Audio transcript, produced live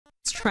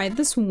try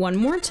this one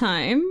more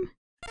time.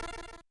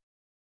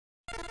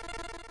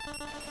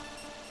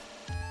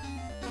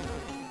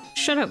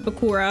 Shut up,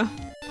 Bakura.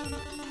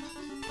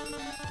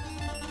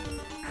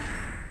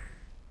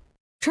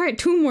 Try it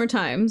 2 more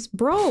times.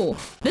 Bro,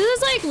 this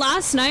is like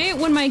last night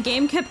when my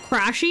game kept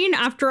crashing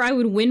after I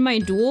would win my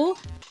duel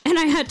and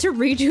I had to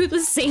redo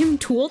the same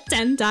duel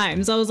 10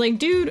 times. I was like,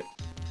 dude,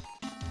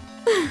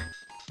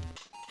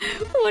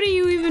 what do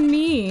you even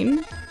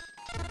mean?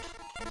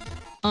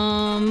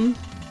 Oh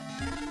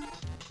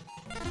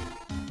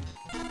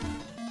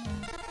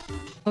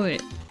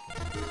wait,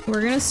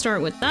 we're gonna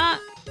start with that.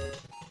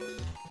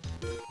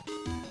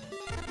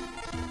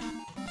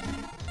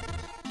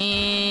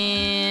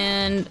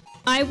 And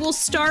I will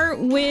start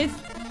with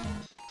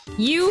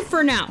you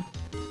for now.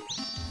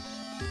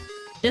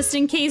 Just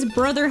in case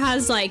brother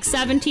has like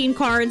 17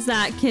 cards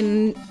that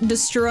can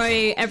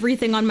destroy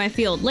everything on my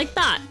field. Like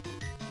that.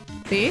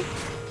 See?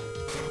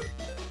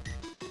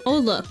 Oh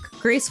look,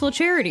 Graceful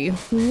Charity.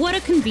 What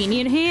a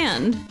convenient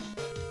hand.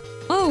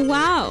 Oh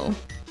wow.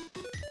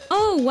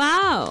 Oh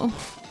wow.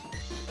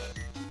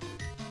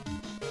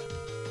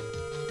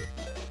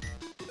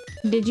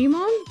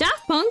 Digimon?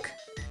 Daft Punk?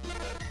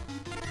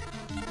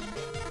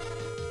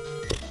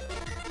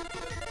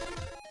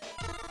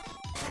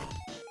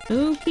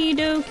 Okie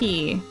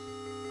dokie.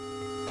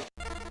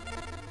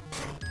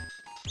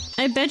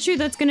 I bet you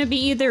that's gonna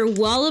be either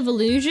Wall of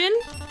Illusion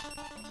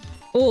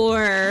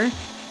or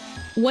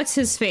what's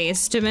his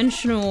face?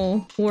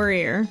 Dimensional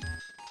Warrior.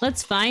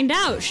 Let's find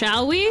out,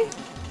 shall we?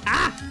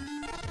 Ah!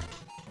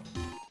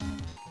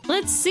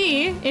 Let's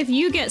see if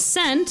you get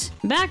sent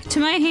back to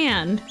my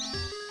hand.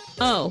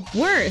 Oh,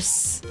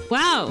 worse.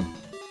 Wow.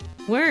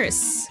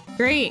 Worse.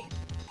 Great.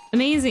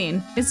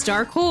 Amazing. It's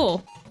Dark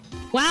Hole.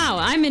 Wow,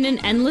 I'm in an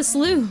endless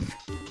loop.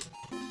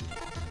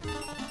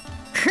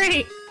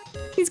 Great.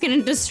 He's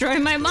gonna destroy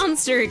my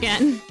monster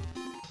again.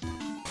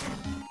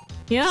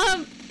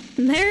 Yup.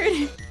 There it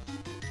is.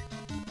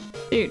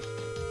 Dude.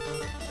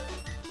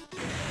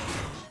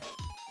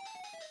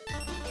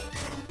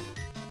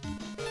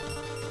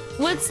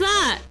 What's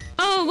that?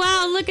 Oh,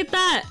 wow, look at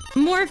that.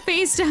 More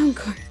face down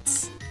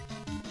cards.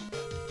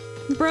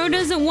 Bro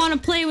doesn't want to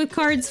play with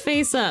cards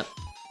face up.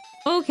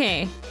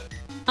 Okay.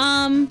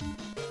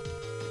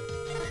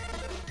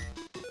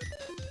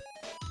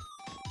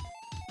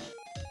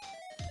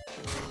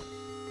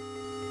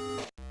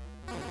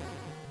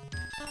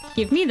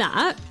 Give me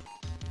that.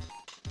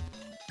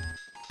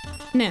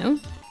 No.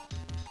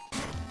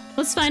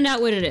 Let's find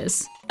out what it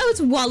is. Oh, it's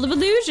Wall of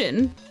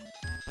Illusion.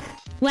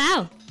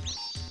 Wow.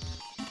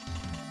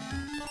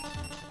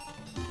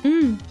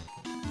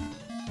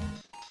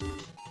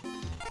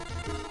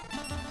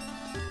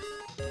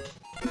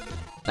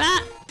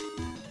 Ah.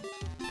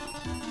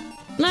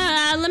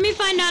 Let me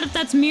find out if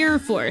that's Mirror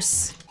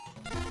Force.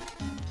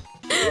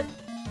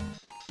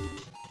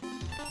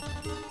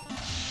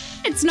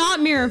 It's not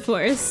Mirror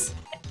Force.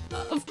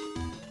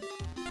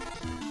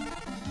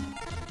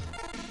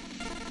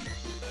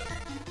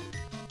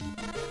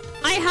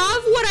 I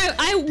have what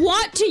I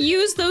want to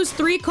use those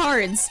 3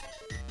 cards.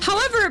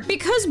 However,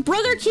 because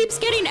brother keeps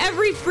getting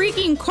every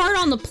freaking card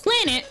on the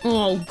planet.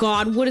 Oh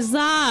god, what is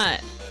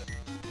that?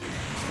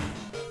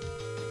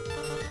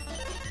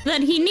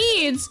 That he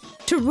needs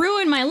to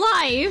ruin my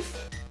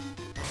life.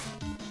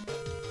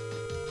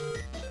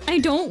 I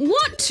don't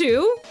want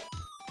to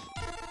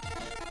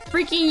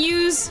freaking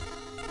use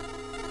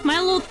my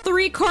little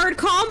 3-card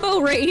combo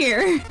right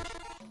here.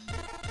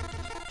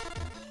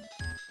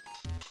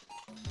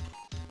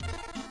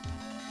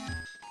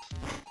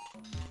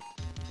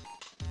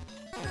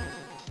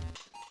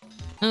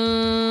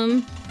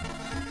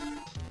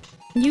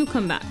 You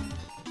come back.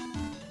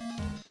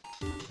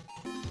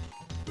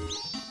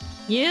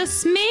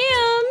 Yes,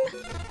 ma'am.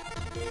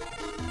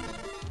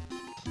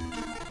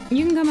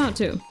 You can come out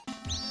too.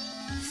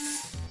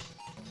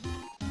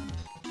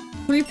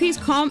 3-piece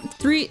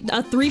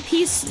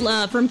three-piece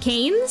from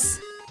Canes?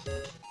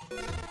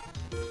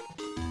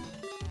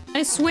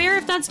 I swear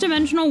if that's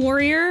Dimensional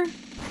Warrior.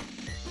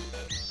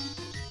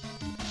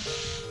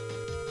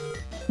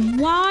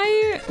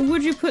 Why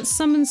would you put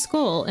Summon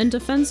Skull in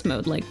defense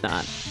mode like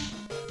that?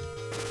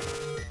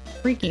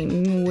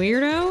 Freaking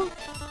weirdo.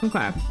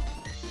 Okay.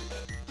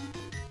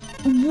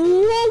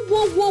 Whoa,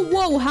 whoa, whoa,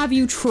 whoa. Have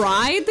you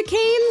tried the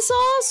cane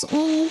sauce?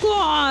 Oh,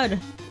 God.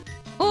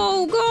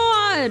 Oh,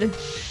 God.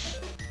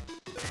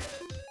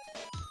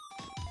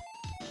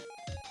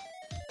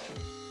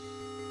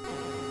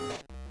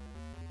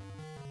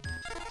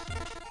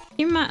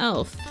 Give me my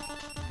elf.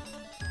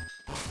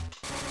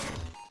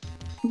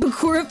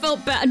 Bakura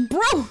felt bad.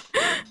 Bro!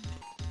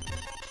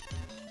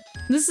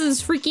 This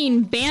is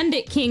freaking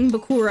Bandit King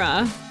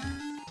Bakura.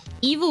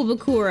 Evil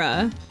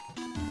Bakura.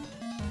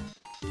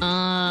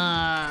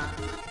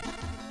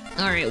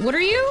 Alright, what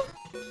are you?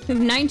 You have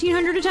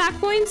 1900 attack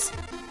points?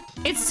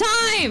 It's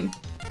time!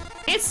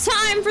 It's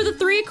time for the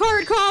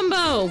 3-card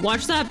combo!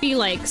 Watch that be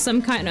like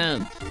some kind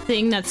of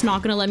thing that's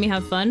not gonna let me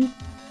have fun.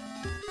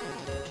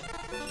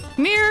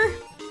 Come here!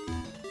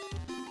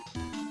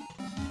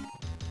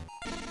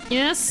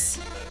 Yes.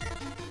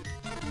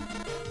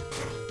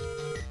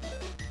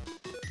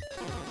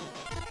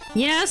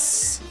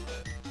 Yes.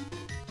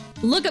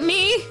 Look at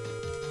me.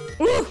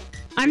 Ooh,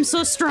 I'm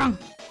so strong.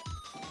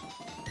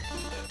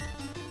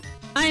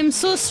 I am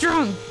so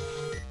strong.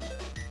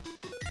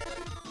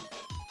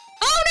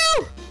 Oh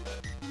no!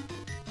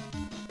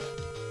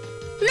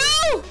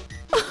 No!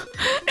 No,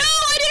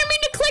 I didn't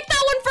mean to click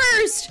that one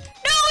first.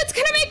 No, it's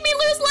gonna make me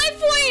lose life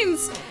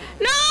points.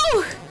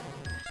 No.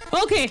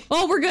 Okay.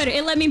 Oh, we're good.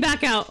 It let me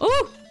back out.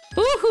 Oh,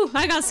 ooh,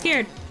 I got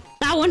scared.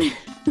 That one.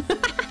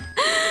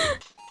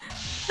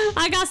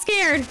 I got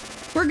scared.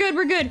 We're good.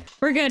 We're good.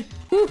 We're good.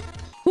 Ooh,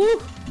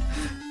 ooh.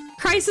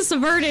 Crisis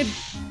averted.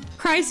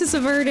 Crisis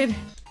averted.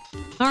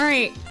 All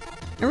right.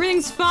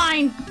 Everything's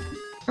fine.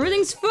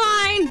 Everything's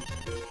fine.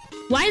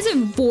 Why is it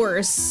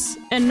vorse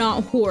and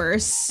not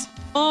horse?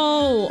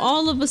 Oh,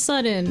 all of a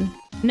sudden.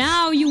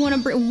 Now you want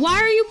to bring... Why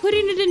are you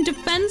putting it in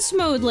defense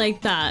mode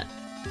like that?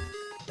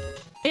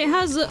 It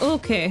has a...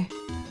 Okay.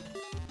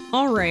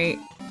 All right.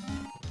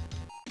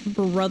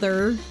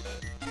 Brother.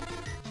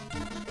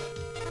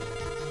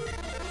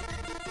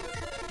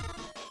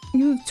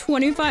 You have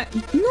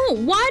 25... No,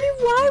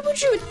 why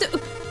would you...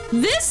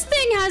 This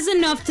thing has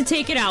enough to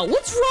take it out.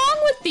 What's wrong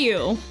with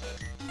you?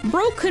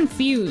 Bro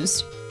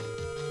confused.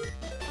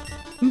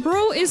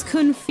 Bro is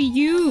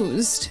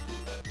confused.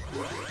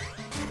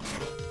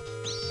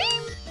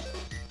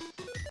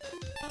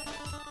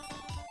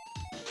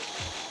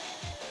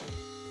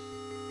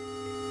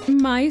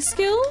 My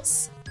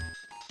skills?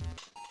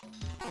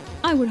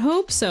 I would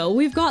hope so.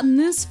 We've gotten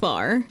this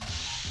far.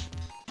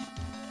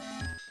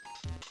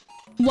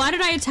 Why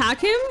did I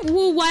attack him?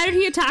 Well, why did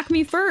he attack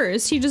me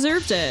first? He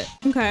deserved it.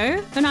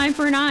 Okay, an eye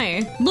for an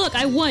eye. Look,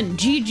 I won.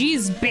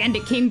 GG's,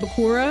 Bandit King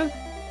Bakura.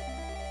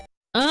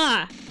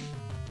 Ah.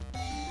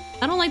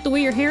 I don't like the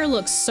way your hair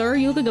looks, sir.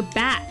 You look like a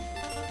bat.